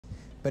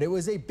But it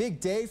was a big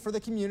day for the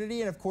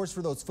community and, of course,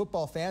 for those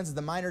football fans as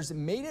the Miners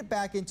made it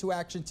back into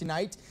action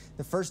tonight.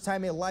 The first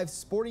time a live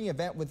sporting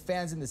event with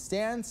fans in the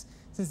stands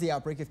since the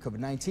outbreak of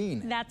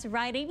COVID-19. That's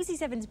right.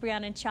 ABC7's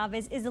Brianna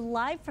Chavez is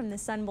live from the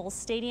Sun Bowl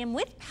Stadium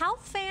with how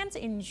fans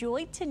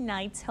enjoy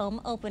tonight's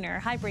home opener.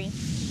 Hi, Bree.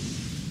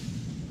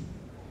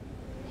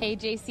 Hey,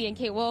 JC and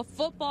Kate. Well,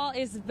 football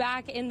is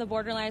back in the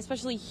borderline,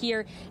 especially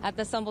here at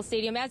the Sun Bowl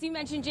Stadium. As you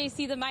mentioned,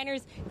 JC, the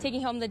Miners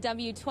taking home the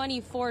W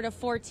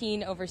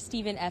 24-14 over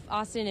Stephen F.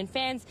 Austin. And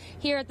fans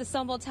here at the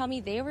Sun Bowl tell me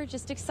they were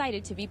just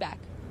excited to be back.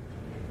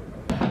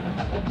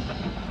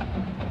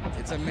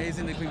 It's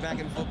amazing to be back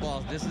in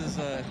football.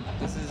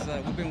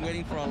 We've been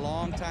waiting for a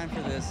long time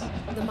for this.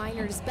 The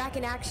Miners back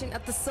in action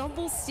at the Sun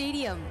Bowl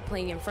Stadium,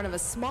 playing in front of a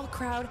small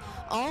crowd,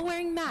 all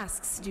wearing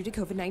masks due to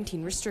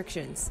COVID-19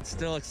 restrictions. It's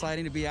still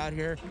exciting to be out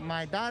here.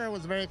 My daughter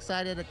was very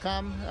excited to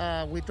come.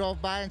 We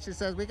drove by and she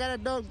says, "We gotta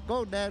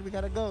go, Dad, we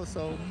gotta go."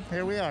 So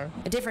here we are.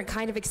 A different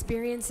kind of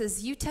experience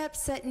as UTEP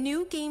set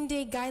new game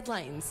day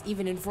guidelines,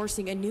 even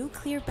enforcing a new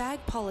clear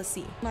bag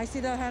policy. I see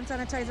the hand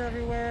sanitizer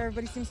everywhere.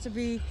 Everybody seems to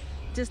be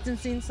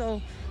distancing,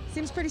 so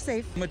seems pretty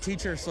safe. I'm a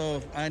teacher,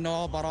 so I know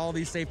all about all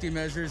these safety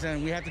measures,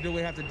 and we have to do what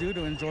we have to do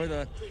to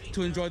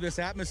enjoy this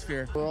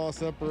atmosphere. We're all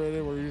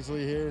separated. We're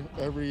usually here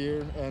every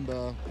year, and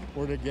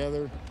we're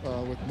together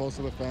with most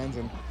of the fans,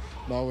 and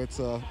now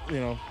it's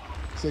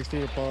 6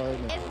 feet apart.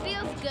 It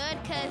feels good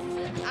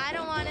because I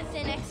don't want to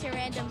sit next to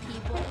random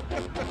people.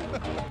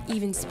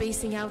 Even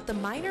spacing out the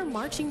Miner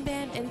marching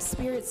band and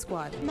spirit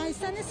squad. My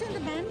son is in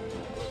the band.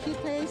 He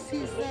plays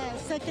his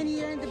second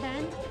year in the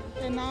band.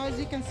 And now, as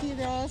you can see,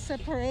 they're all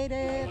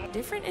separated.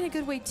 Different in a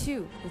good way,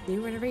 too, with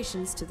new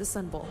renovations to the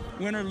Sun Bowl.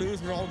 Win or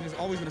lose, we're always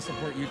going to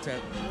support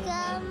UTEP.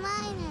 Go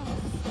Miners!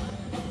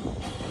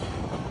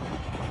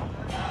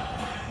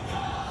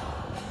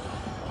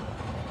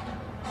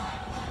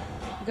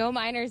 Go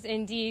Miners,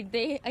 indeed.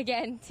 They,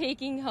 again,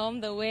 taking home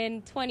the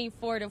win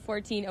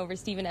 24-14 over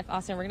Stephen F.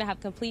 Austin. We're going to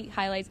have complete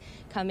highlights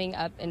coming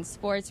up in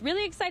sports.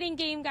 Really exciting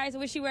game, guys. I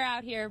wish you were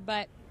out here,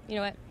 but you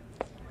know what?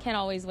 Can't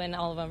always win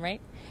all of them,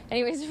 right?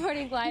 Anyways,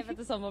 reporting live at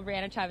the Sun Bowl,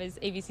 Brianna Chavez,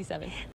 ABC7.